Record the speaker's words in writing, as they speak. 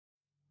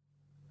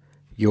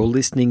You're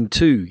listening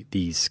to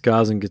the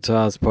Scars and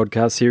Guitars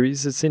podcast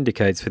series that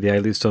syndicates for the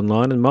A-List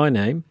Online, and my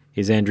name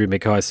is Andrew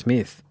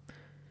Mackay-Smith.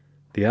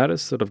 The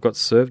artist that I've got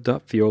served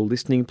up for your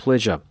listening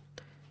pleasure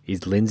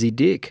is Lindsay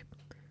Dick.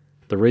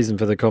 The reason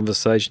for the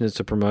conversation is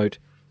to promote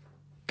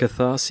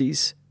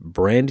Catharsis'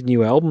 brand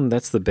new album.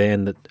 That's the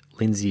band that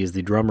Lindsay is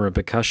the drummer and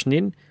percussion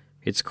in.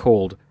 It's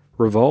called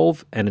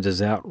Revolve, and it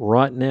is out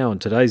right now.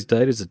 And today's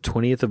date is the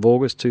 20th of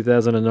August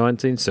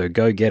 2019, so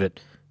go get it.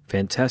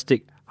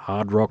 Fantastic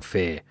hard rock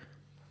fare.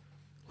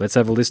 Let's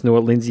have a listen to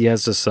what Lindsay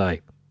has to say.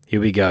 Here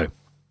we go.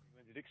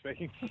 Lindsay Dick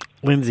speaking.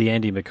 Lindsay,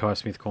 Andy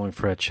Mackay-Smith calling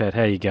for our chat.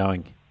 How are you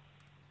going?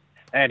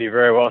 Andy,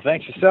 very well,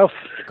 thanks. Yourself?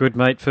 Good,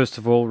 mate. First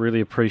of all,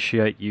 really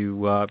appreciate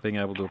you being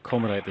able to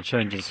accommodate the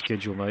change in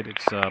schedule, mate.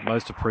 It's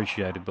most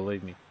appreciated,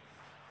 believe me.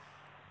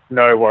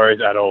 No worries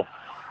at all.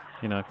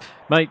 You know,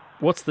 mate,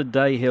 what's the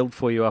day held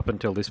for you up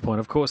until this point?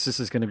 Of course, this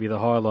is going to be the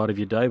highlight of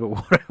your day, but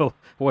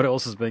what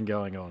else has been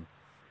going on?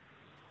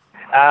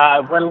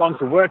 Went along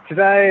to work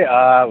today,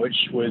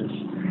 which was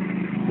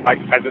like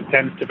as it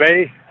tends to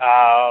be.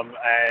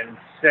 And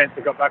since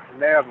I got back from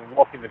there, I've been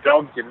walking the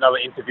dogs, did another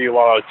interview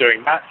while I was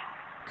doing that.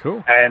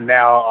 Cool. And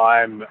now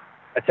I'm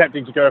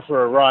attempting to go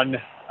for a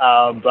run,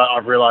 but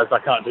I've realised I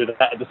can't do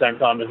that at the same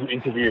time as an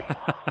interview.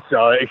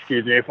 So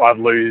excuse me if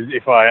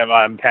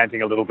I'm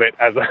panting a little bit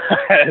as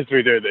as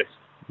we do this.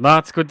 No,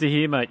 it's good to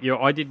hear, mate.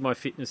 I did my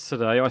fitness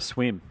today. I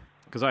swim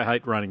because I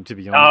hate running, to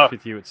be honest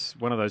with you. It's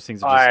one of those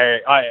things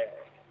that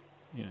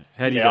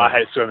how do you go? I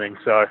hate swimming,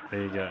 so...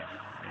 There you go.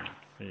 Yeah,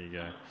 there you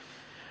go.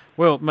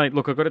 Well, mate,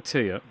 look, I've got to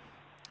tell you,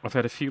 I've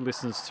had a few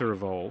listens to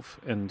Revolve,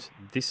 and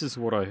this is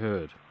what I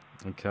heard,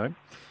 okay?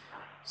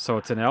 So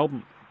it's an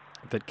album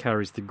that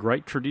carries the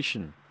great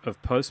tradition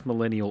of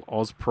post-millennial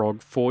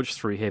Ozprog forged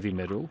through heavy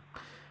metal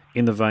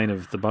in the vein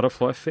of The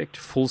Butterfly Effect,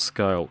 Full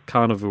Scale,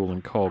 Carnival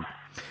and Cog.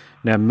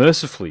 Now,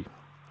 mercifully,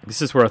 this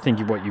is where I think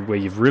where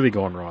you've really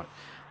gone right.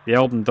 The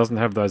album doesn't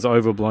have those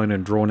overblown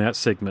and drawn-out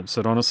segments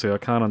that, honestly, I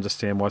can't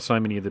understand why so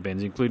many of the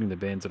bands, including the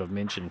bands that I've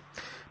mentioned,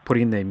 put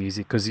in their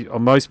music. Because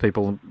most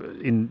people,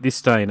 in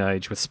this day and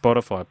age, with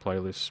Spotify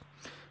playlists,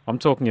 I'm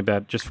talking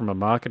about just from a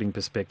marketing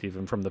perspective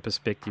and from the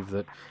perspective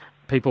that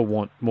people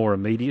want more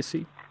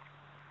immediacy.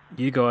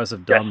 You guys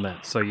have done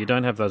that, so you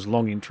don't have those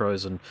long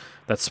intros and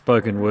that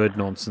spoken word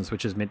nonsense,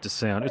 which is meant to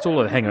sound... It's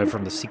all a hangover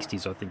from the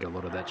 60s, I think, a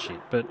lot of that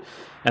shit.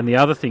 And the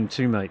other thing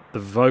too, mate, the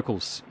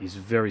vocals is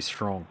very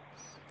strong.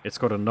 It's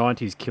got a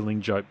 90s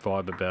Killing Joke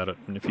vibe about it.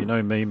 And if you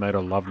know me, mate, I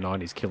love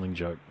 90s Killing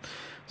Joke.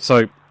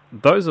 So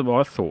those are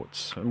my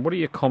thoughts. And what are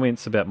your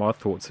comments about my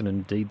thoughts and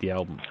indeed the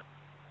album?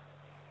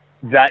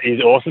 That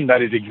is awesome.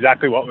 That is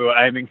exactly what we were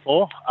aiming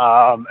for,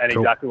 and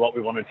cool. Exactly what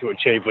we wanted to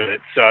achieve with it.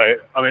 So,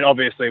 I mean,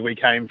 obviously we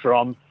came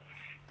from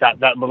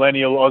that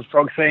millennial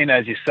Ozprog scene,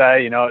 as you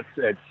say. You know,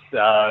 it's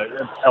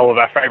all of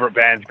our favourite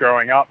bands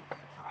growing up.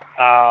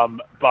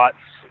 But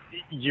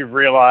you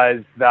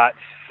realise that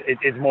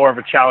it's more of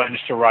a challenge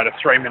to write a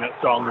 3-minute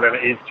song than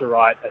it is to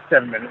write a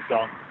 7-minute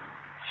song.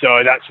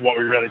 So that's what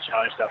we really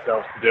challenged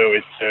ourselves to do,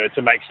 is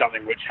to make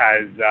something which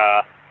has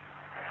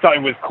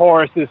something with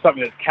choruses,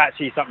 something that's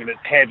catchy, something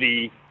that's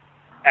heavy,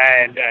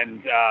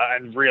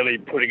 and really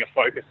putting a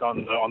focus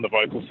on the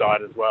vocal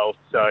side as well.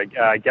 So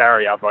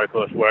Gary, our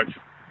vocalist, worked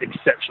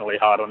exceptionally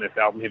hard on this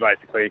album. He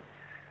basically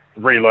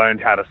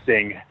relearned how to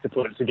sing to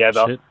put it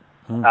together. Shit.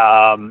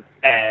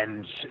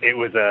 And it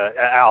was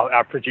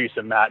our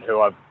producer Matt,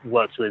 who I've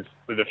worked with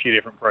a few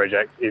different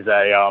projects, is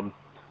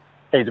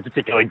he's a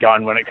particular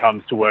gun when it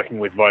comes to working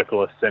with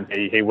vocalists, and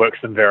he works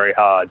them very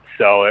hard.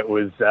 So it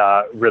was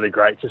really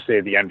great to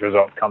see the end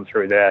result come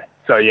through there.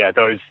 So yeah,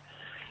 those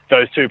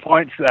 2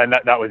 points, and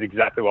that was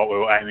exactly what we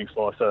were aiming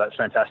for. So that's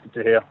fantastic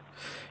to hear.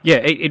 Yeah,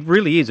 it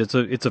really is.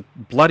 It's a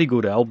bloody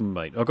good album,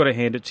 mate. I've got to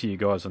hand it to you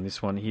guys on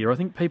this one here. I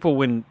think people,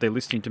 when they're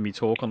listening to me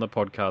talk on the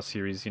podcast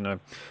series, you know,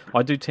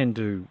 I do tend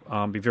to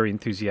be very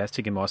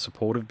enthusiastic in my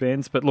support of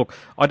bands. But look,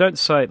 I don't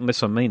say it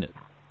unless I mean it.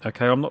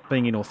 Okay, I'm not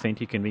being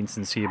inauthentic and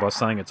insincere by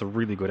saying it's a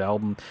really good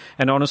album.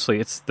 And honestly,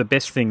 it's the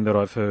best thing that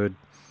I've heard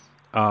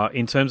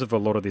in terms of a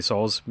lot of this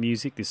Oz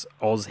music, this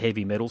Oz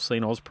heavy metal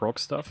scene, Oz prog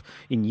stuff,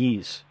 in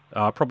years.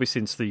 Probably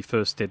since the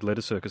first Dead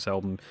Letter Circus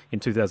album in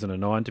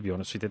 2009, to be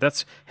honest with you.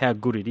 That's how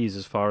good it is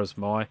as far as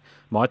my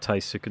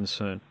tastes are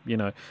concerned, you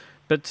know.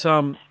 But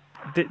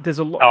there's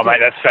a lot... Oh, mate,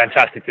 that's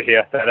fantastic to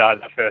hear. That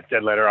first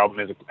Dead Letter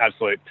album is an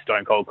absolute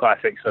stone cold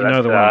classic. So you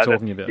know the one I'm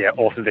talking about. Yeah,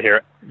 awesome to hear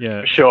it.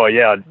 Yeah. Sure,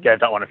 yeah, I gave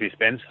that one a few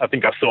spins. I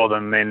think I saw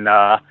them in...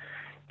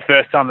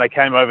 first time they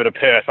came over to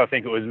Perth, I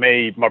think it was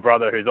me, my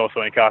brother, who's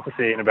also in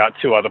Carcassonne, and about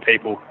 2 other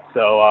people.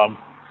 So,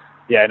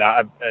 yeah,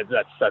 no,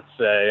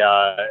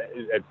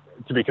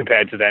 to be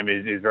compared to them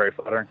is very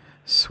flattering.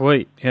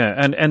 Sweet, yeah,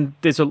 and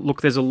there's a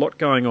lot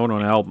going on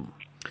album,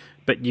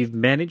 but you've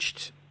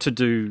managed to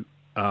do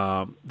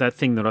that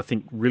thing that I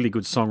think really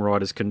good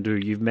songwriters can do.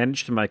 You've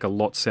managed to make a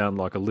lot sound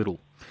like a little,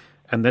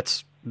 and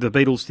that's the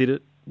Beatles did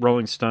it,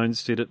 Rolling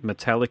Stones did it,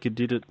 Metallica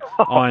did it,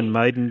 Iron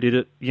Maiden did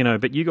it, you know,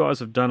 but you guys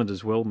have done it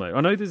as well, mate. I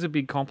know these are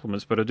big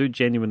compliments, but I do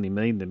genuinely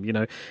mean them, you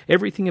know.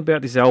 Everything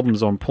about this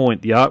album's on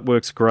point. The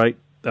artwork's great.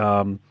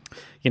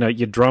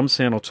 Your drum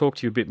sound. I'll talk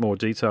to you a bit more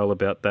detail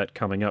about that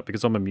coming up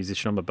because I'm a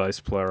musician, I'm a bass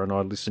player, and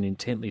I listen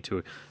intently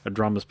to a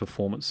drummer's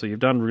performance. So you've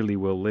done really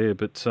well there.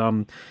 But,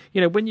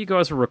 when you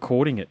guys were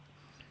recording it,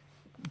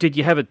 did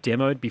you have it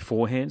demoed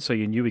beforehand so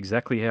you knew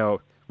exactly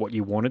what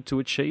you wanted to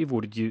achieve,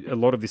 or did a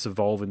lot of this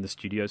evolve in the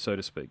studio, so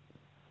to speak?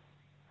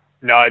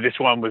 No, this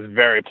one was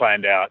very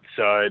planned out.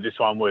 So this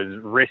one was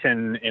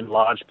written in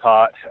large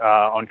part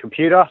on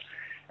computer.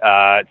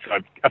 So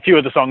a few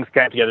of the songs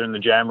came together in the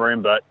jam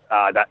room, but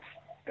that's,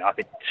 I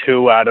think,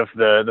 2 out of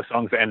the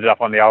songs that ended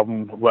up on the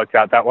album worked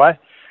out that way.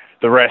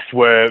 The rest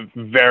were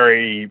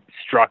very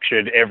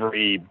structured.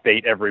 Every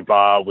beat, every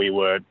bar, we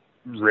were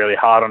really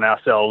hard on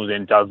ourselves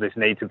in, does this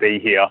need to be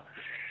here?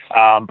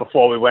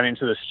 Before we went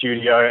into the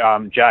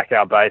studio, Jack,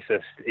 our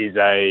bassist, is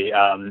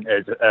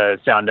a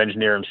sound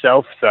engineer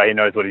himself, so he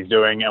knows what he's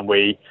doing, and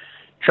we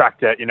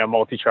tracked it,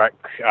 multi-track,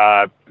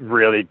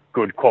 really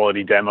good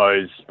quality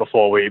demos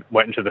before we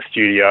went into the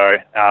studio,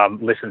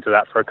 listened to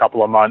that for a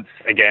couple of months,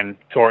 again,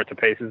 tore it to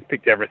pieces,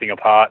 picked everything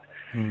apart,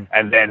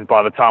 and then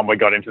by the time we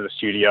got into the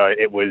studio,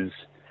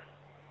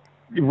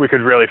 we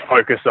could really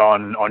focus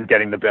on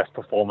getting the best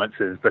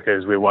performances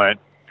because we weren't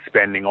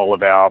spending all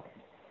of our,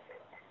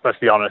 let's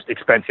be honest,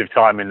 expensive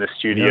time in the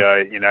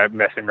studio,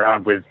 messing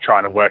around with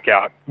trying to work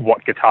out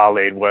what guitar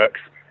lead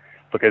works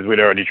because we'd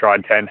already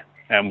tried 10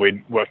 and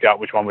we'd worked out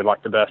which one we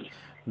liked the best.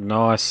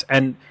 Nice.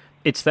 And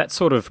it's that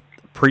sort of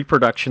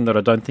pre-production that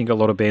I don't think a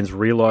lot of bands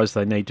realise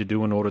they need to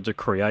do in order to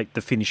create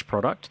the finished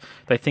product.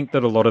 They think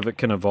that a lot of it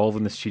can evolve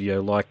in the studio.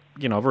 Like,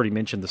 I've already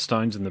mentioned the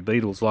Stones and the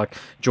Beatles, like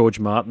George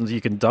Martin's.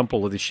 You can dump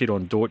all of this shit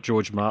on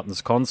George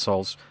Martin's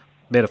consoles,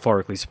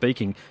 metaphorically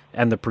speaking,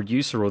 and the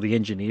producer or the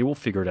engineer will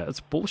figure it out. It's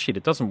bullshit.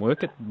 It doesn't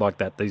work like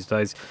that these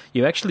days.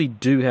 You actually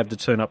do have to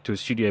turn up to a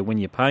studio when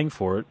you're paying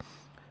for it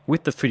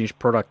with the finished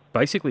product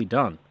basically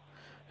done.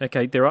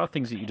 Okay, there are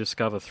things that you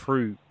discover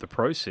through the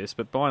process,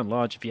 but by and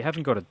large, if you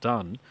haven't got it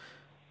done,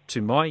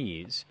 to my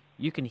ears,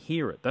 you can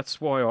hear it.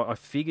 That's why I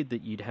figured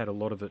that you'd had a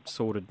lot of it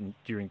sorted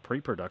during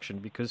pre-production,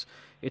 because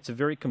it's a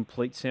very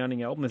complete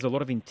sounding album. There's a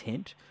lot of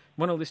intent.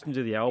 When I listen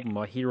to the album,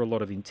 I hear a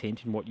lot of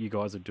intent in what you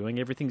guys are doing.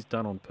 Everything's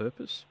done on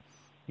purpose,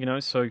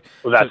 so...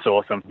 Well, that's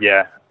awesome,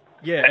 yeah.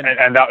 Yeah.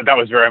 And that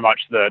was very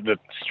much the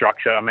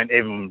structure. I mean,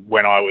 even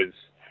when I was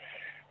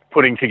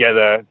putting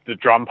together the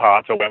drum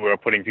parts, or when we were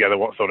putting together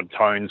what sort of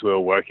tones we were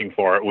working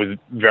for, it was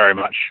very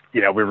much,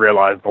 we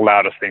realized the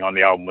loudest thing on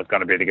the album was going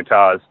to be the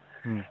guitars.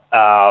 And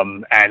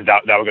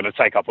that they were going to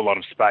take up a lot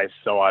of space.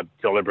 So I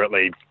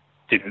deliberately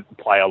didn't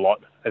play a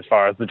lot as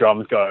far as the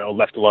drums go, or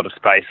left a lot of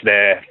space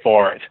there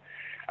for it.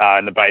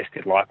 And the bass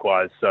did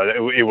likewise. So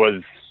it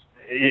was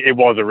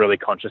a really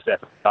conscious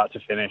effort start to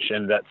finish.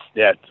 And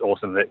it's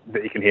awesome that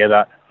you can hear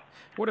that.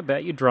 What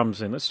about your drums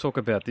then? Let's talk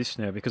about this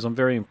now, because I'm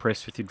very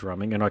impressed with your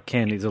drumming, and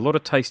there's a lot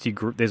of tasty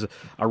there's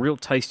a real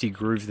tasty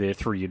groove there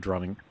through your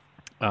drumming.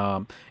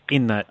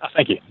 In that,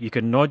 thank you. You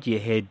can nod your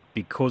head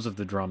because of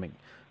the drumming,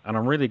 and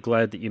I'm really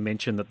glad that you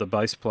mentioned that the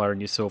bass player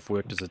and yourself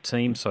worked as a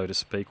team, so to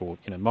speak, or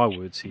my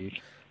words here,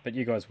 but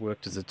you guys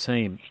worked as a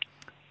team,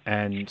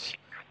 and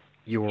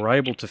you were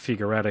able to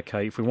figure out,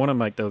 okay, if we want to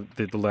make the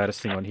loudest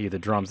thing on here, the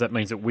drums, that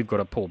means that we've got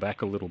to pull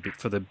back a little bit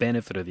for the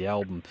benefit of the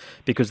album,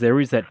 because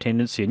there is that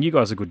tendency, and you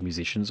guys are good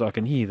musicians, I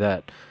can hear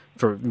that,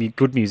 for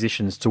good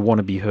musicians to want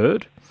to be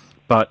heard,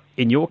 but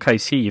in your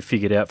case here, you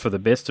figured out for the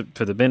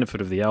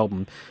benefit of the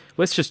album,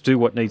 let's just do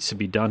what needs to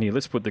be done here,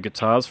 let's put the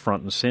guitars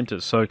front and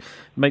centre. So,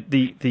 mate,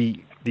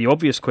 the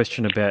obvious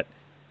question about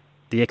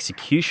the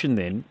execution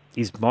then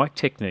is mic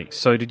technique.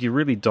 So did you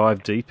really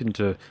dive deep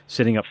into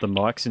setting up the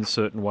mics in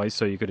certain ways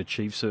so you could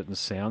achieve certain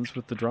sounds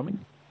with the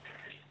drumming?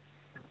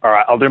 All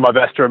right, I'll do my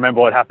best to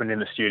remember what happened in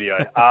the studio.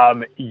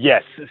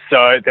 Yes,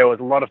 so there was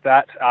a lot of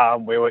that.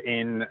 We were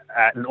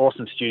at an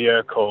awesome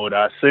studio called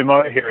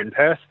Sumo here in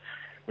Perth,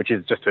 which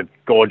is just a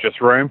gorgeous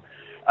room.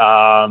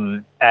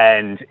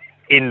 And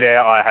in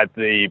there, I had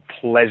the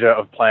pleasure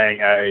of playing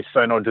a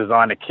Sonor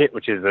Designer kit,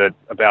 which is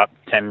about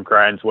 10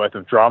 grand's worth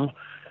of drum.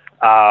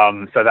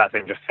 So that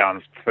thing just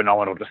sounds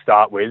phenomenal to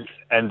start with.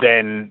 And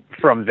then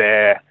from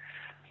there,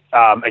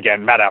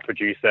 again, Matt, our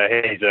producer,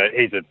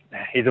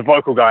 he's a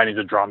vocal guy and he's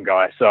a drum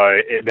guy. So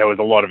there was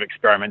a lot of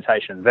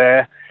experimentation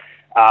there.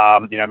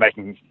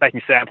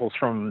 Making samples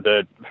from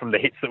the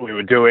hits that we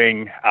were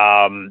doing,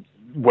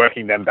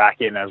 working them back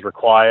in as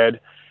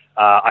required.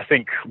 I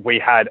think we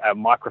had a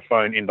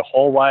microphone in the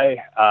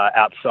hallway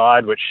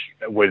outside, which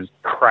was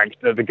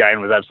cranked. The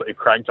gain was absolutely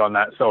cranked on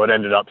that. So it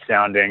ended up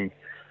sounding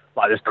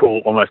like this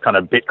cool, almost kind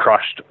of bit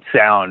crushed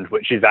sound,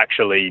 which is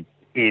actually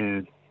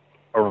in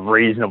a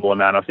reasonable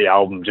amount of the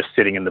album, just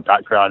sitting in the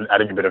background,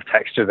 adding a bit of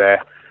texture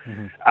there.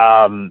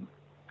 Mm-hmm.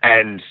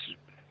 And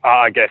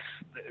I guess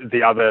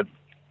the other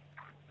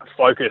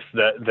focus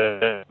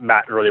that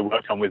Matt really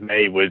worked on with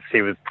me was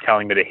he was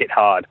telling me to hit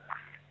hard.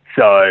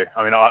 So,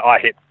 I mean, I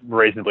hit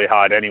reasonably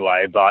hard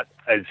anyway, but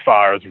as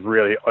far as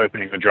really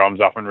opening the drums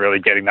up and really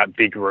getting that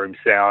big room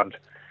sound,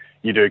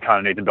 you do kind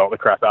of need to belt the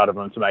crap out of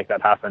them to make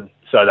that happen.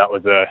 So that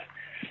was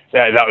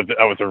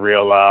a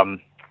real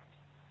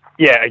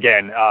yeah,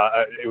 again,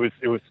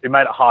 it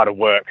made it harder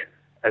work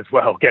as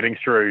well, getting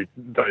through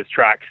those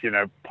tracks,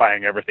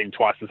 playing everything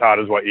twice as hard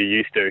as what you're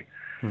used to.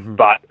 Hmm.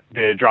 But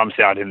the drum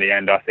sound in the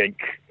end, I think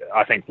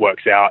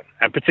works out,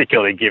 and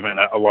particularly given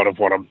a lot of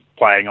what I'm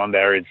playing on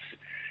there is,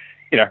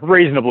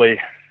 reasonably.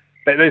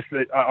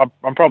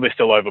 I'm probably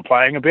still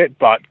overplaying a bit,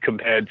 but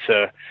compared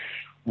to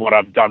what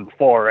I've done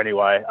before,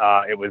 anyway,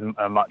 it was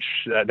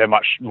they're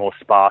much more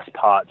sparse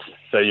parts,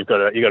 so you've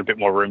got a bit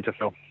more room to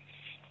fill.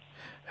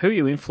 Who are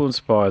you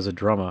influenced by as a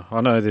drummer?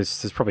 I know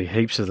there's probably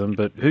heaps of them,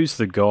 but who's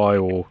the guy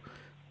or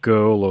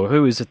girl, or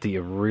who is it that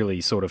you really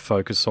sort of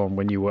focused on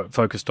when you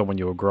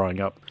were growing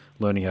up,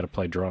 learning how to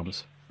play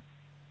drums?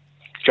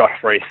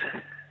 Josh Reese.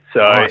 So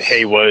Nice.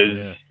 he's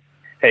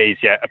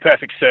a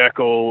perfect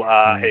circle.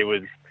 He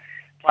was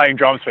playing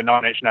drums for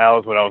Nine Inch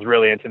Nails when I was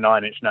really into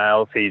Nine Inch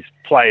Nails. He's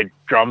played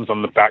drums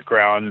on the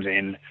background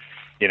in,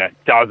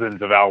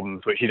 dozens of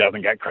albums, which he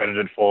doesn't get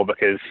credited for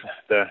because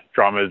the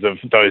drummers of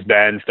those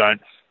bands don't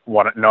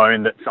want it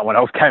known that someone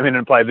else came in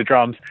and played the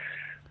drums.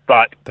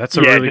 But That's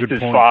a really just good as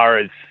point. far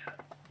as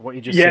What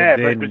you just said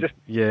then, but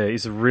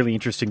is a really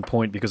interesting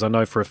point because I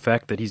know for a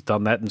fact that he's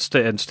done that, and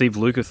Steve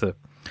Lukather.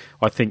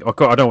 I think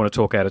I don't want to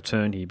talk out of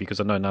turn here because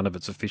I know none of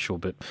it's official,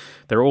 but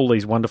there are all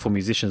these wonderful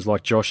musicians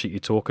like Josh that you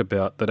talk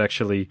about that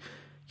actually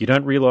you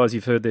don't realise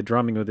you've heard their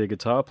drumming or their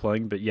guitar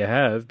playing, but you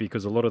have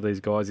because a lot of these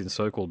guys in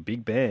so-called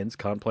big bands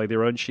can't play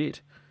their own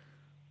shit.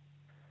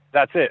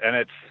 that's it.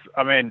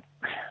 And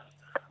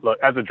look,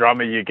 as a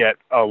drummer, you get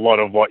a lot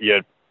of what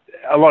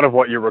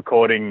you're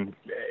recording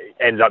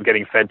ends up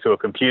getting fed to a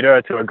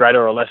computer to a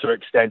greater or lesser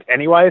extent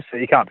anyway, so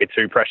you can't be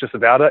too precious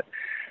about it.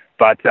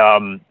 But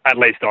at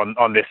least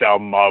on this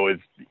album, I was,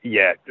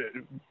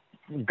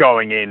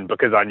 going in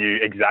because I knew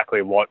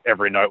exactly what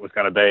every note was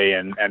going to be,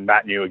 and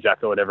Matt knew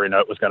exactly what every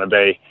note was going to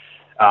be.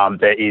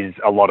 There is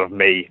a lot of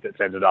me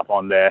that's ended up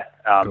on there,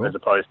 Cool. as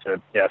opposed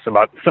to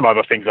some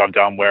other things I've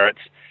done where it's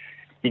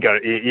you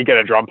get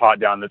a drum part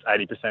down that's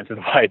 80% of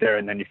the way there,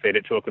 and then you feed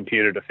it to a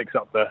computer to fix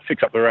up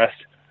the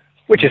rest,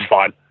 which is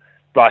fine,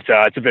 but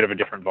it's a bit of a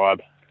different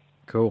vibe.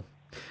 Cool.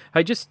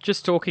 Hey,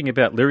 just talking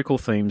about lyrical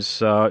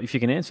themes, if you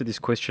can answer this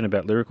question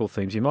about lyrical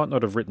themes, you might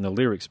not have written the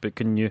lyrics, but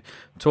can you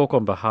talk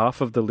on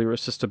behalf of the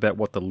lyricist about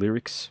what the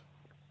lyrics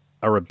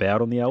are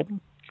about on the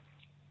album?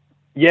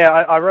 Yeah,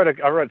 I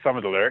wrote some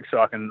of the lyrics, so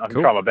I can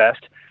Cool. try my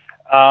best.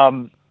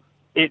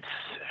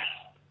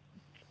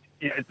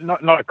 It's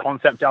not a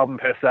concept album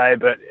per se,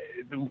 but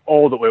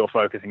all that we were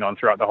focusing on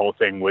throughout the whole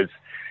thing was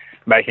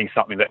making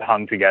something that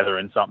hung together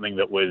and something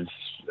that was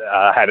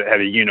had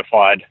a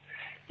unified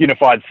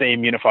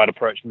theme, unified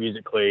approach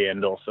musically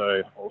and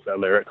also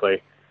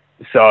lyrically.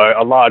 So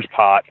a large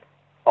part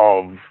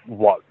of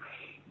what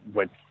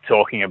we're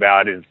talking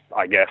about is,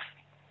 I guess,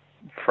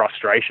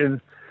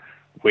 frustration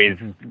with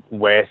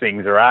where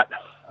things are at.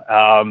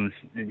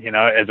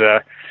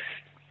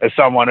 As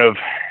someone of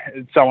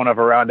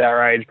around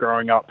our age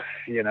growing up,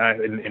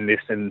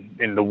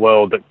 in the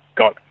world that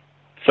got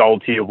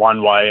sold to you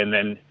one way, and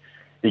then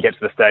you get to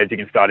the stage you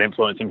can start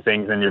influencing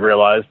things and you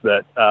realize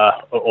that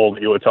all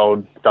that you were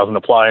told doesn't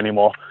apply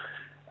anymore.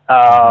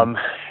 And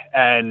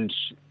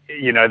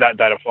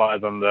that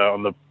applies on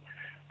the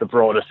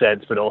broader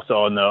sense, but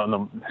also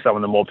on some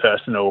of the more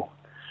personal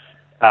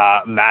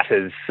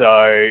matters.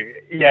 So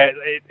yeah,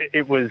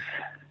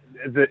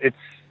 it's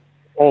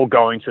all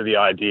going to the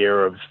idea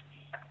of,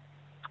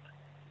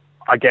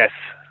 I guess,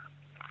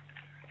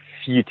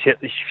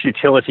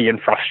 futility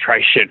and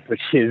frustration,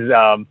 which is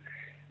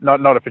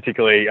not a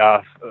particularly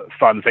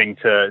fun thing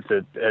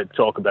to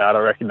talk about, I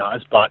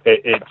recognise, but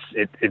it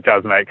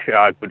does make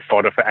good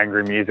fodder for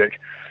angry music.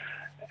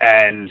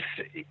 And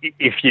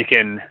if you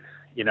can,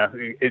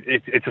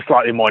 it's a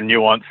slightly more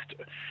nuanced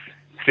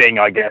thing,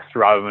 I guess,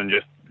 rather than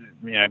just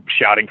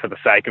shouting for the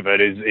sake of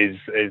it. Is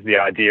the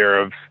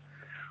idea of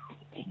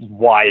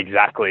why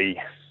exactly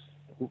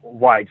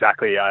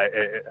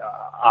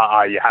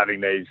are you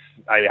having these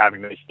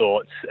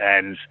thoughts,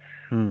 and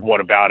what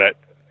about it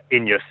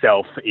in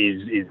yourself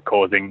is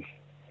causing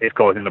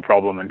the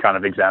problem, and kind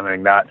of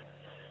examining that.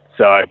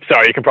 So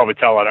sorry, you can probably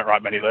tell I don't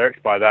write many lyrics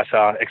by that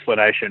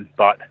explanation,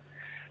 but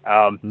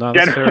No,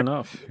 that's fair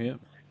enough. Yeah.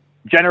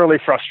 Generally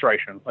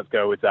frustration. Let's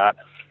go with that.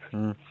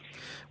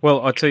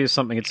 Well, I'll tell you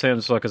something. It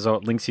sounds like as though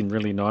it links in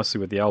really nicely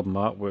with the album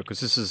artwork, because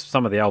this is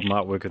some of the album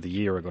artwork of the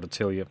year, I've got to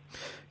tell you.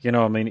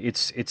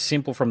 It's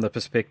simple from the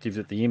perspective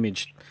that the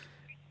image,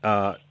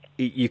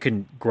 you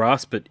can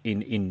grasp it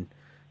in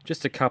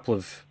just a couple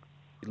of,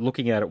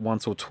 looking at it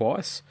once or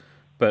twice,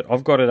 but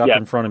I've got it up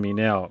in front of me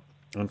now,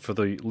 and for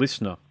the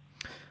listener,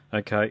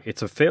 okay,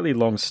 it's a fairly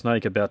long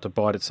snake about to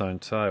bite its own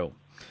tail.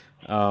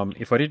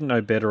 If I didn't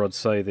know better, I'd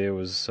say there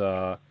was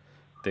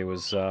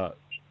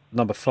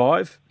number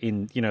 5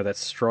 in that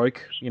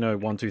stroke,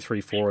 1, 2,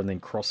 3, 4, and then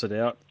cross it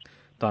out,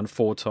 done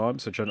 4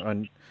 times.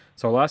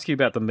 So I'll ask you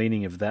about the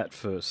meaning of that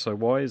first. So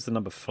why is the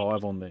number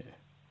 5 on there?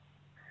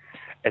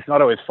 It's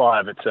not always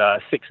 5; it's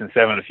 6 and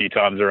 7 a few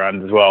times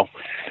around as well.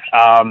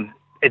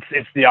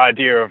 It's the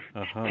idea of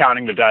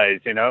counting the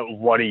days.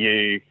 What do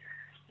you?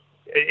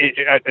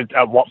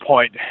 At what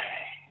point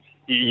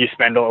you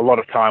spend a lot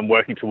of time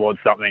working towards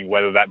something,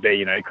 whether that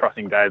be,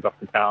 crossing days off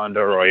the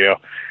calendar or you're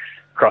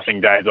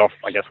crossing days off,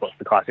 I guess what's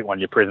the classic one,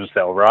 your prison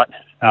cell, right?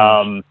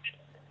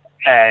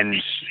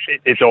 And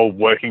it's all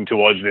working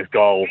towards this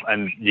goal,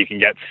 and you can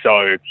get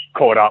so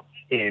caught up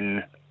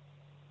in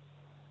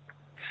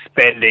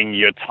spending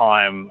your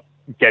time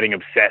getting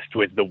obsessed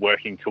with the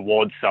working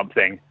towards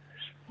something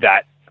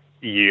that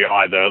you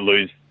either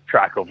lose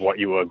track of what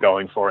you were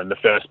going for in the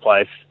first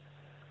place,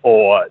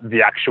 or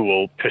the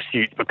actual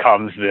pursuit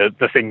becomes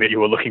the thing that you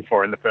were looking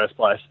for in the first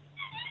place.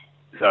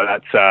 So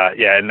that's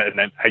and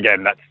then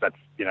again, that's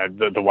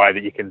the way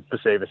that you can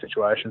perceive a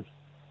situation.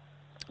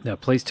 Now,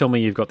 please tell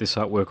me you've got this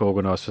artwork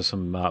organised for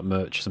some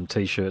merch, some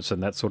T-shirts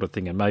and that sort of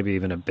thing, and maybe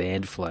even a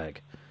band flag.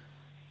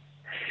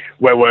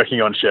 We're working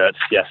on shirts,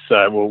 yes.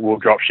 We'll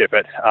drop ship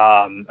it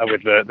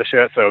with the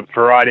shirts. So a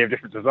variety of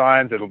different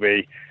designs. It'll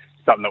be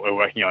something that we're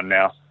working on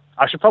now.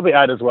 I should probably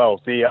add as well,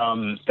 the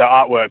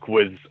artwork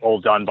was all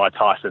done by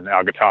Tyson,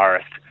 our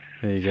guitarist.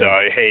 There you go.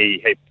 So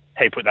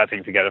he put that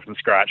thing together from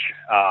scratch,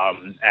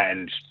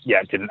 and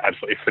did an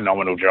absolutely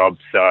phenomenal job.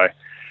 So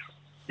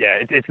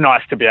it's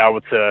nice to be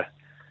able to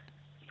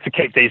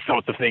keep these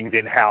sorts of things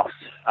in house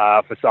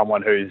for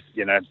someone who's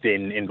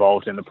been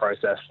involved in the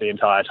process the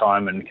entire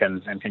time and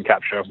can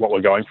capture what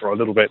we're going for a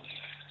little bit.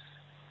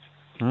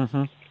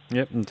 Mm-hmm.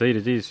 Yep, indeed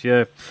it is.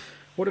 Yeah.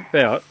 What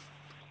about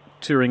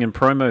touring and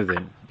promo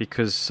then?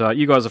 Because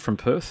you guys are from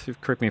Perth.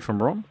 Correct me if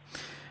I'm wrong.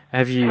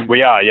 Have you?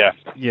 We are, yeah.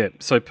 Yeah.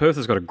 So Perth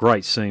has got a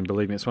great scene.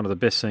 Believe me, it's one of the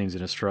best scenes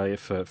in Australia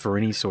for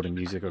any sort of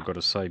music. I've got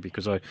to say,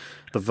 because the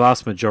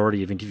vast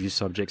majority of interview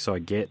subjects I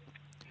get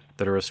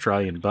that are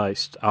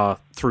Australian-based are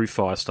through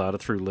Firestarter,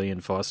 through Lee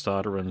and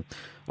Firestarter. And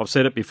I've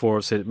said it before,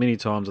 I've said it many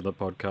times on the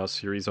podcast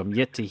series, I'm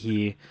yet to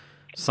hear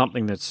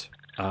something that's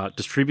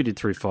distributed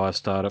through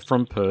Firestarter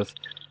from Perth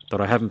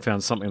that I haven't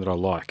found something that I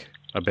like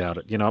about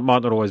it. It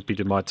might not always be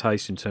to my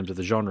taste in terms of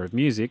the genre of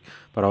music,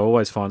 but I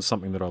always find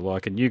something that I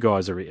like. And you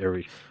guys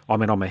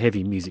I'm a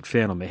heavy music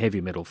fan, I'm a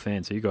heavy metal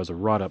fan, so you guys are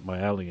right up my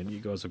alley, and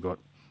you guys have got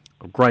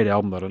a great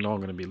album that I know I'm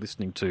going to be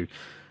listening to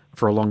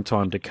for a long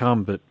time to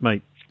come. But,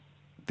 mate,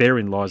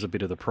 therein lies a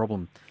bit of the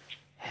problem.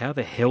 How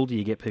the hell do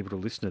you get people to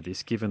listen to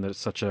this, given that it's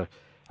such a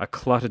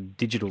cluttered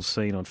digital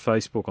scene on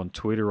Facebook, on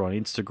Twitter, on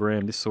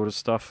Instagram, this sort of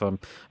stuff?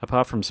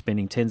 Apart from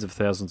spending tens of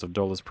thousands of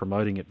dollars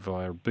promoting it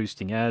via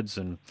boosting ads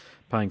and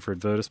paying for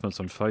advertisements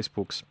on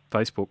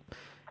Facebook,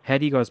 how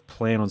do you guys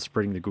plan on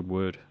spreading the good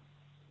word?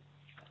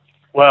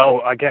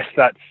 Well, I guess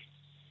that's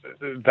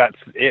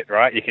it,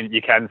 right?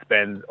 You can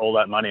spend all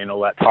that money and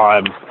all that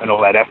time and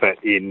all that effort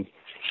in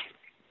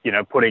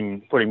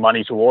putting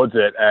money towards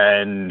it,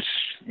 and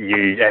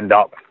you end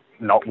up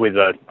not with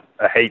a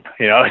heap.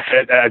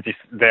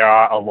 There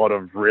are a lot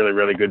of really,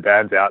 really good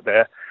bands out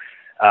there.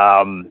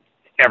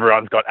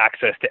 Everyone's got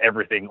access to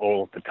everything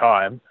all the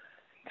time,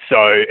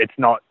 so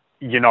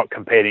you're not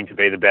competing to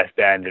be the best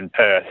band in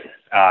Perth.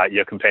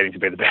 You're competing to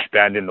be the best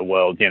band in the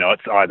world.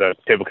 It's either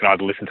people can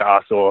either listen to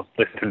us or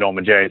listen to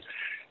Norma Jean.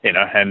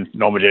 And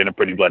Norma Jean are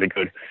pretty bloody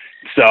good.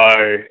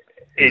 So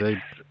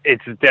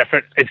it's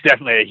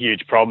definitely a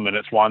huge problem, and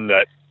it's one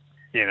that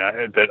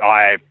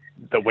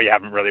that we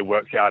haven't really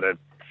worked out a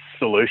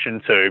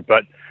solution to.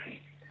 But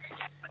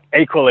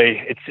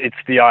equally, it's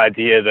the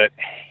idea that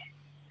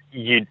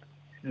you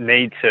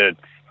need to,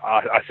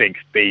 I think,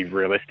 be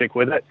realistic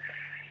with it,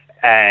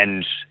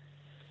 and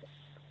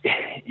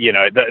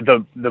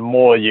the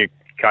more you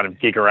kind of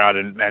gig around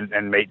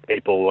and meet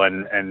people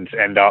and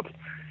end up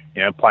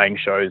playing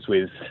shows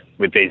with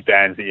these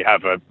bands that you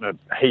have a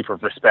heap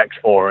of respect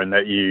for and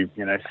that you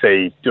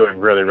see doing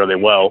really, really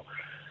well,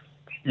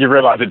 you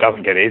realise it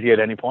doesn't get easy at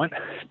any point.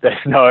 There's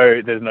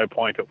no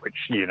point at which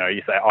you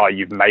say, oh,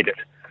 you've made it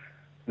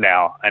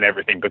now and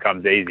everything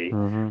becomes easy.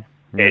 Mm-hmm.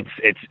 Yeah.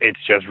 It's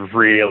just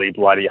really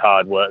bloody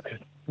hard work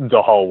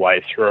the whole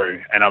way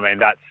through. And I mean,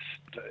 that's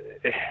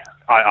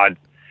I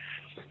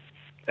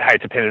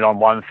hate to pin it on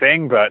one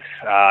thing, but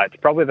it's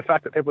probably the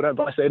fact that people don't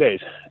buy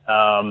CDs,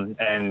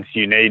 and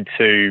you need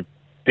to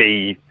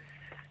be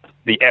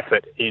the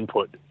effort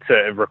input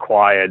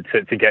required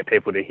to get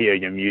people to hear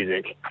your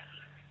music,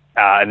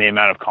 and the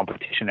amount of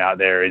competition out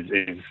there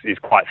is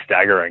quite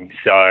staggering.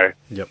 So,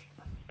 yep.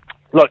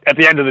 Look, at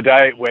the end of the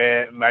day,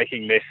 we're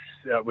making this.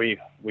 We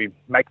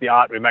make the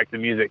art, we make the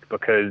music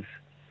because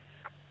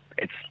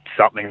it's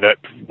something that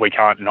we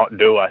can't not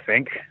do, I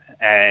think.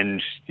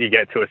 And you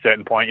get to a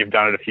certain point, you've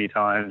done it a few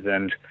times,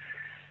 and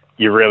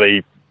you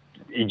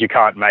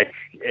can't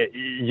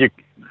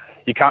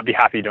be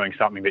happy doing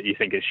something that you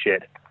think is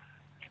shit.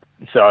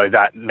 So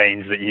that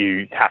means that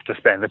you have to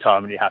spend the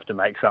time and you have to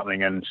make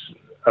something, and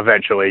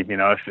eventually,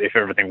 if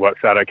everything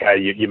works out okay,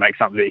 you make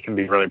something that you can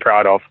be really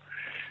proud of.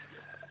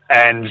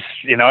 And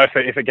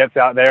if it gets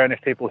out there and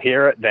if people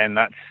hear it, then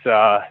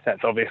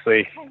that's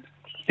obviously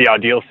the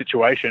ideal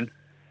situation.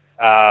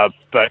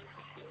 But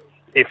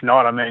if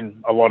not, I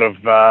mean, a lot of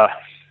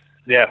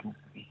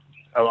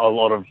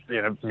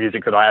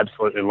music that I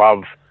absolutely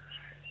love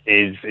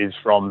is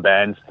from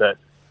bands that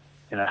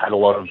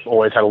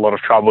always had a lot of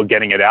trouble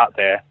getting it out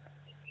there,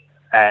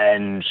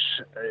 and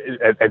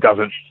it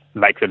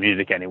make the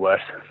music any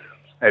worse.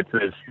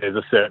 There's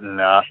a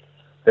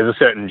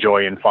certain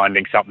joy in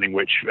finding something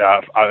which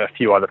a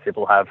few other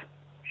people have.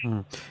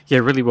 Yeah,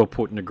 really well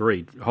put and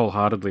agreed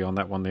wholeheartedly on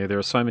that one there. There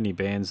are so many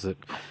bands that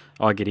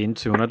I get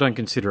into, and I don't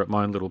consider it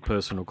my own little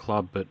personal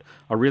club, but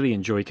I really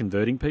enjoy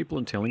converting people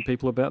and telling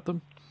people about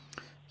them.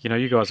 You know,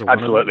 you guys are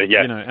absolutely, one of them,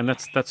 yeah. You know, and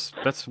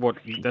that's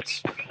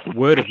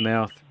word of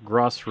mouth,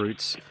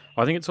 grassroots.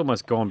 I think it's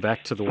almost gone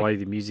back to the way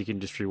the music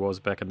industry was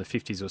back in the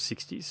 50s or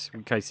 60s.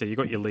 Okay, so you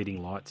got your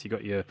leading lights,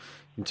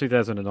 in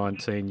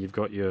 2019, you've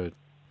got your,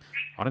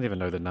 I don't even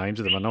know the names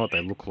of them. I know what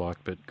they look like,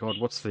 but God,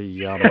 what's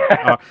the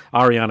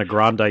Ariana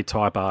Grande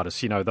type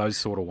artists? You know, those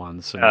sort of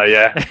ones. Oh,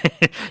 yeah.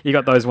 You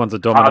got those ones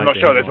that dominate. I'm not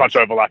sure there's much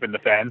overlap in the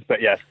fans,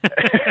 but yes.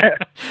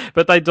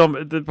 But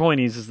the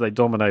point is they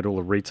dominate all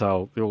the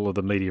retail, all of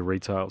the media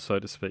retail, so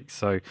to speak.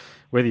 So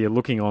whether you're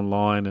looking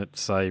online at,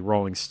 say,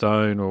 Rolling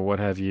Stone or what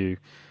have you,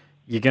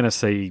 you're going to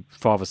see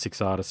 5 or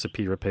 6 artists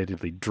appear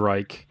repeatedly.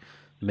 Drake,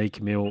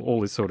 Meek Mill,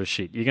 all this sort of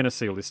shit. You're going to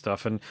see all this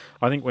stuff. And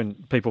I think when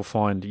people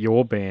find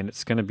your band,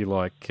 it's going to be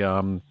like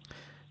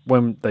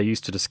when they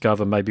used to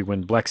discover maybe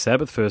when Black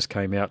Sabbath first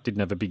came out,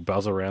 didn't have a big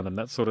buzz around them,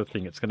 that sort of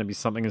thing. It's going to be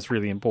something that's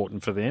really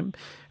important for them.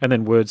 And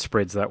then word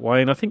spreads that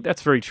way. And I think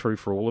that's very true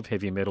for all of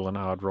heavy metal and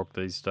hard rock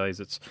these days.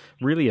 It's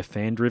really a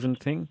fan-driven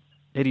thing.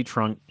 Eddie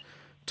Trunk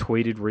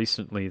tweeted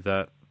recently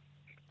that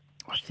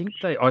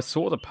I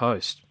saw the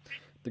post.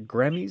 The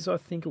Grammys, I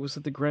think it was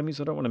at the Grammys.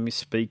 I don't want to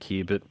misspeak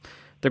here, but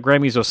the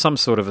Grammys or some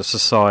sort of a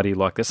society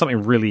like there's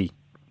something really,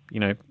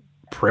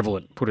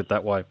 prevalent, put it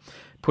that way.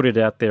 Put it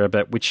out there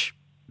about which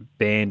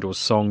band or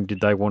song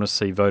did they want to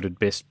see voted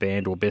best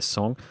band or best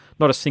song.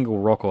 Not a single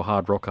rock or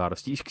hard rock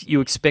artist.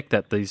 You expect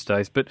that these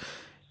days, but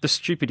the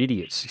stupid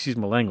idiots, excuse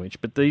my language,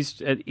 but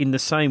these, in the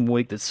same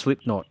week that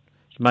Slipknot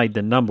made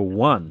the number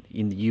 1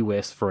 in the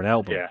US for an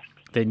album,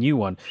 their new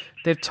one,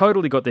 they've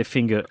totally got their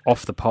finger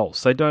off the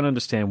pulse. They don't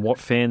understand what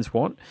fans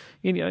want.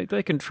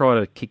 They can try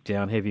to kick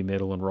down heavy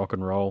metal and rock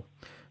and roll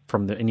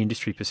from an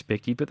industry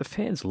perspective, but the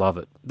fans love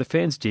it. The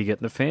fans dig it,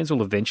 and the fans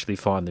will eventually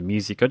find the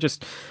music. I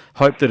just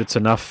hope that it's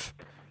enough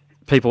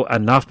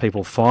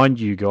people find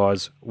you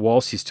guys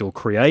whilst you're still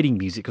creating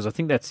music, because I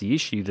think that's the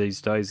issue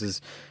these days is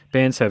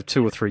bands have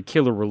 2 or 3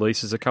 killer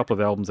releases, a couple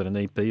of albums and an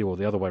EP, or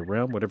the other way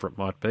around, whatever it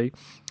might be.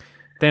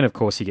 Then, of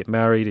course, you get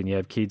married and you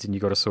have kids, and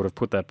you've got to sort of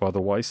put that by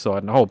the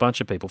wayside, and a whole bunch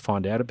of people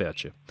find out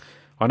about you.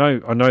 I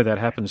know that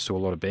happens to a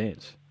lot of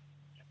bands.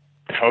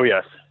 Oh,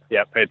 yes.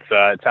 Yep,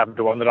 it's happened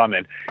to one that I'm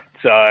in.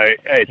 So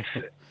I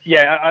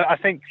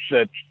think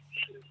that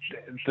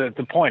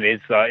the point is,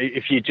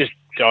 if you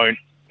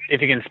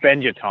can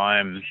spend your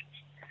time,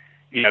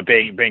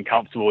 being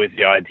comfortable with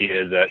the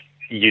idea that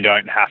you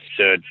don't have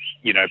to,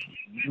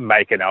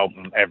 make an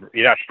album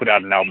you don't have to put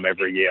out an album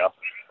every year.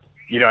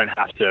 You don't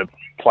have to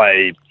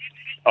play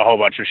a whole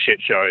bunch of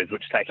shit shows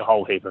which take a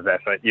whole heap of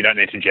effort. You don't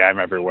need to jam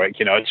every week.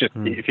 It's just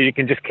if you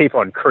can just keep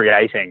on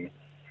creating,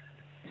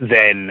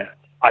 then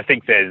I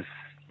think there's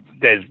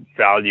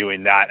value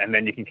in that, and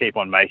then you can keep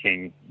on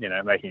making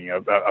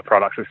a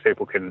product which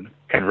people can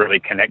really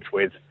connect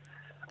with.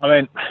 I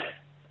mean,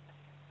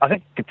 I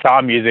think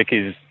guitar music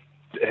it's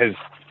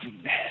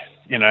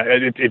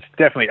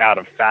definitely out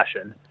of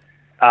fashion.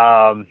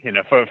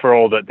 For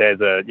all that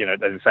there's as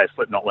you say,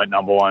 Slipknot went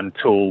number 1,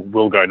 Tool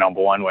will go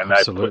number 1 when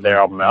they put their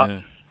album out.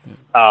 Yeah.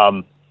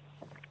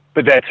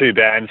 But they're 2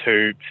 bands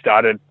who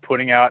started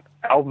putting out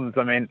albums.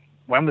 I mean,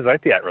 when was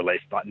Opiate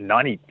released? Like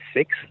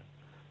 96?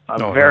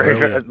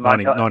 Very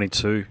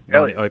 92.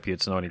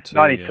 Opiate's 92.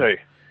 92.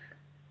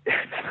 Yeah.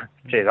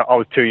 Jeez, I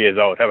was 2 years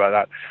old. How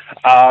about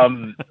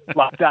that?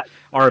 Like that.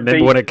 I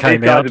remember when it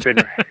came out.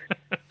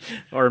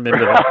 I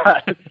remember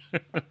that.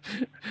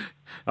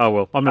 Oh,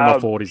 well, I'm in my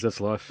 40s.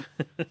 That's life.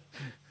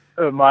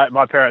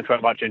 My parents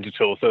weren't much into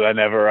Tool, so they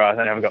never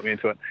got me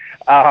into it.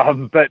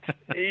 But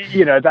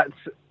that's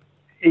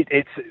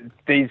it.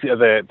 These are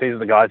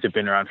the guys who've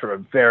been around for a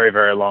very,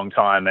 very long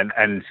time,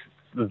 and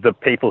the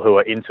people who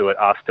are into it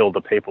are still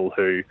the people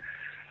who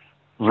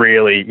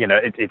really,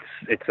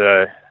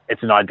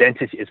 it's an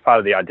identity. It's part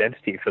of the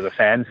identity for the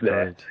fans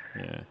there. Right.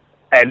 Yeah.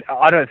 And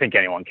I don't think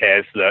anyone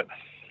cares that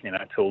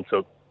Tool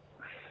took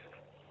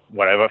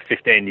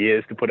 15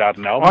 years to put out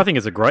an album. I think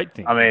it's a great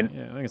thing. I mean,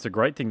 I think it's a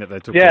great thing that they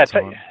took their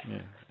time.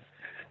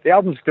 The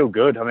album's still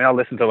good. I mean, I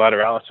listened to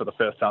Lateralis for the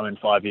first time in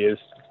 5 years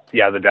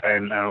the other day,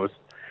 and I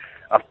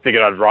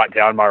figured I'd write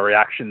down my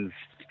reactions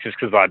just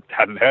because I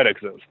hadn't heard it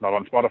because it was not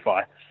on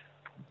Spotify.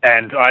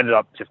 And I ended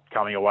up just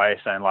coming away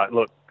saying, like,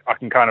 look, I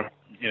can kind of,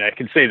 you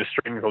can see the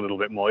strings a little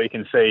bit more. You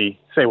can see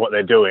what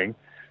they're doing,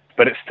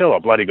 but it's still a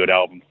bloody good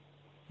album.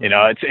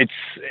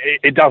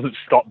 It doesn't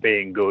stop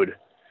being good.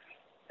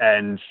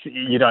 And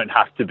you don't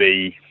have to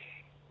be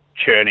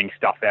churning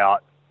stuff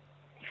out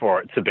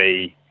for it to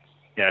be,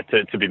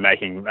 to be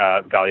making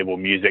valuable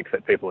music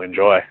that people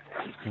enjoy.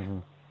 Mm-hmm.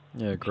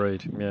 Yeah,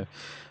 agreed. Yeah,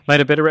 mate,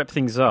 I better wrap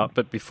things up.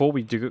 But before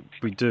we do,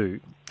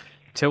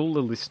 tell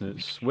the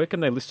listeners where can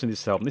they listen to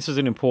this album. This is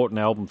an important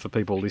album for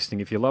people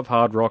listening. If you love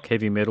hard rock,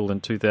 heavy metal in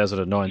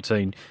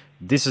 2019,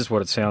 this is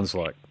what it sounds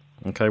like.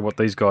 Okay, what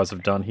these guys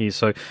have done here.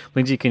 So,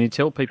 Lindsay, can you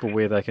tell people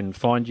where they can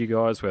find you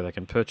guys, where they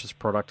can purchase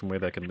product, and where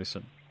they can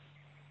listen?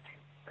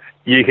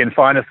 You can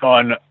find us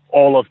on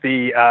all of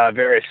the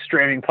various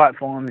streaming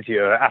platforms,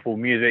 your Apple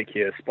Music,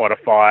 your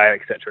Spotify,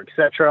 etc.,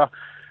 etc.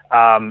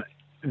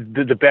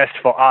 The best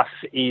for us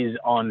is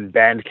on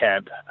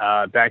Bandcamp,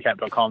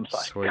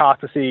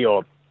 bandcamp.com/Carthasy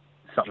or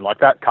something like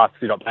that,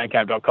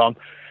 carthasy.bandcamp.com.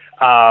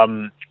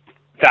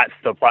 That's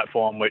the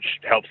platform which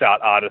helps out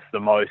artists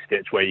the most.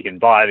 It's where you can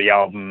buy the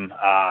album,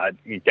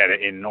 you get it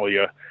in all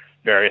your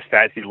various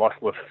fancy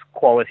lossless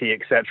quality,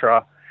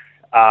 etc.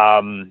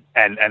 And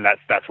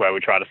that's where we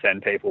try to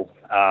send people.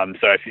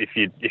 So if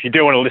you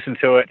do want to listen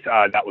to it,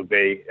 that would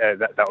be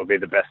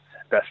the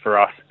best for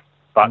us.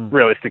 But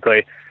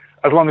realistically,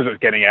 as long as it's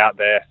getting out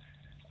there,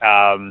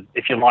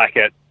 if you like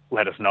it,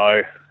 let us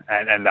know,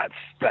 and that's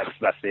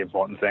the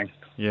important thing.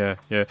 Yeah.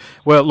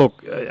 Well,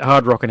 look,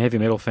 hard rock and heavy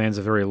metal fans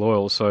are very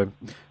loyal, so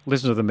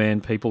listen to the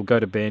man, people. Go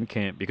to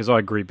Bandcamp, because I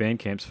agree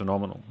Bandcamp's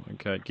phenomenal.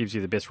 Okay, it gives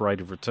you the best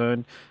rate of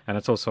return, and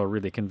it's also a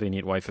really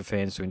convenient way for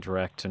fans to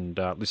interact and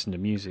listen to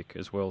music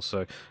as well.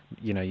 So,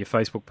 your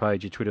Facebook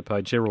page, your Twitter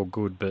page, they're all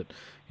good, but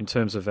in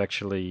terms of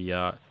actually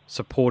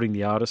supporting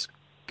the artist,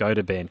 go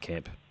to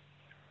Bandcamp.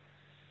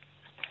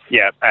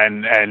 Yeah,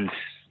 and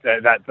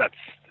that's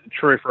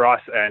true for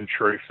us and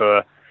true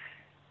for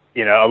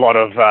a lot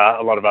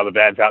of other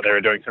bands out there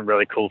are doing some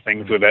really cool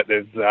things with it.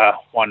 There's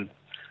one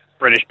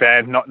British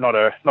band, not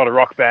a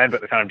rock band,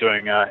 but they're kind of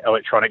doing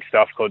electronic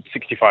stuff called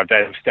 65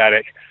 Days of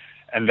Static,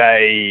 and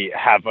they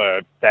have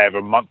a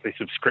monthly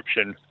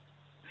subscription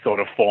sort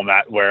of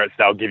format where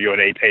they'll give you an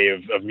EP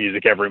of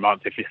music every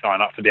month if you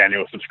sign up for the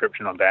annual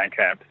subscription on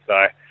Bandcamp.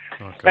 So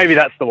maybe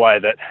that's the way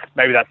the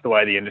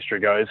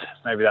industry goes.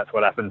 Maybe that's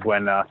what happens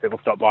when people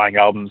stop buying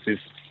albums, is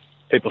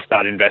people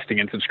start investing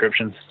in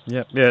subscriptions.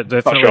 Yeah,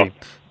 definitely. Sure.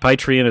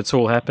 Patreon, it's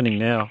all happening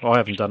now. I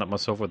haven't done it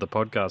myself with the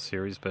podcast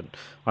series, but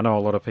I know a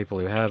lot of people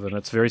who have, and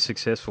it's very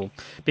successful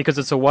because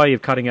it's a way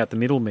of cutting out the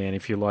middleman,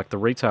 if you like, the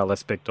retail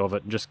aspect of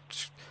it, and just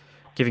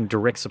giving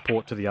direct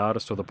support to the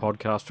artist or the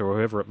podcaster or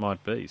whoever it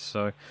might be.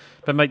 So,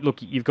 but mate,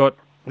 look, you've got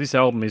this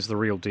album is the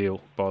real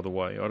deal. By the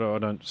way, I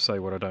don't say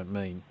what I don't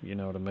mean. You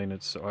know what I mean? I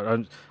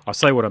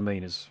say what I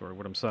mean is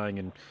what I'm saying,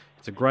 and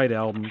it's a great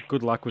album.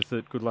 Good luck with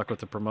it. Good luck with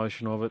the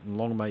promotion of it, and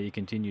long may you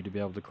continue to be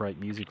able to create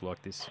music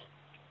like this.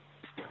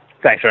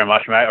 Thanks very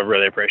much, mate. I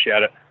really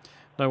appreciate it.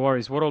 No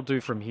worries. What I'll do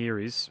from here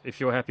is, if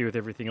you're happy with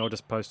everything, I'll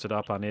just post it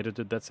up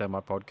unedited. That's how my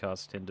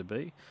podcasts tend to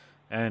be.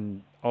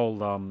 And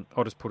I'll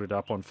just put it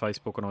up on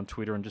Facebook and on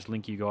Twitter and just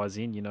link you guys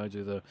in,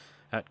 do the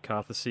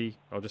 @Carthasy.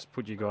 I'll just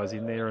put you guys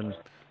in there, and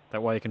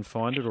that way you can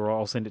find it, or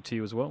I'll send it to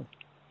you as well.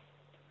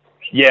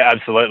 Yeah,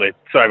 absolutely.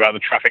 Sorry about the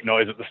traffic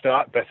noise at the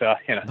start, but No,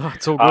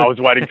 it's all good. I was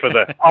waiting for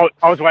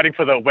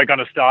the we're going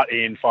to start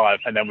in 5,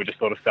 and then we just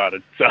sort of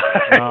started. So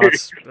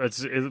it's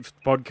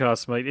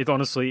podcast, mate. It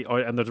honestly,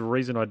 and the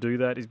reason I do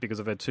that is because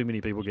I've had too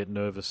many people get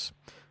nervous,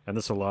 and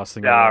that's the last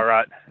thing.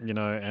 Right.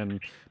 And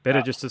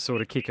better just to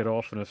sort of kick it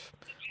off. And if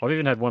I've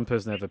even had one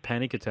person have a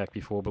panic attack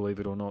before, believe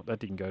it or not. That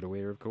didn't go to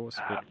air, of course.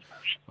 But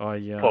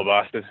poor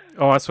bastard.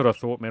 Oh, that's what I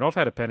thought, man. I've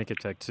had a panic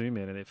attack too,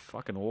 man, and they're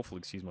fucking awful.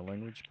 Excuse my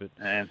language, but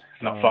man,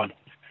 it's not fun.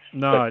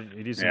 No,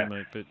 it isn't,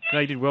 mate. But no,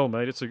 you did well,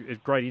 mate. It's a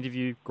great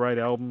interview, great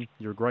album.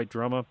 You're a great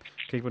drummer.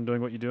 Keep on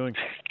doing what you're doing.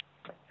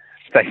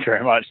 Thanks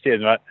very much.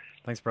 Cheers, mate.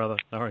 Thanks, brother.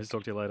 No worries.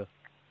 Talk to you later.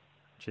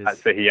 Cheers. I'll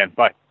see you again.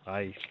 Bye.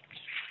 Bye.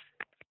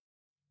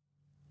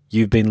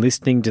 You've been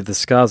listening to the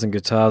Scars and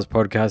Guitars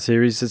podcast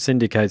series that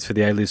syndicates for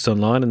the A-List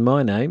Online, and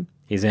my name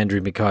is Andrew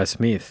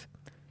Mackay-Smith.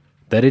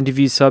 That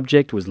interview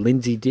subject was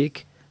Lindsay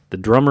Dick, the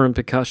drummer and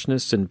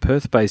percussionist and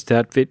Perth-based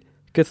outfit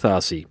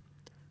Catharsi.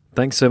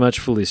 Thanks so much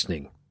for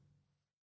listening.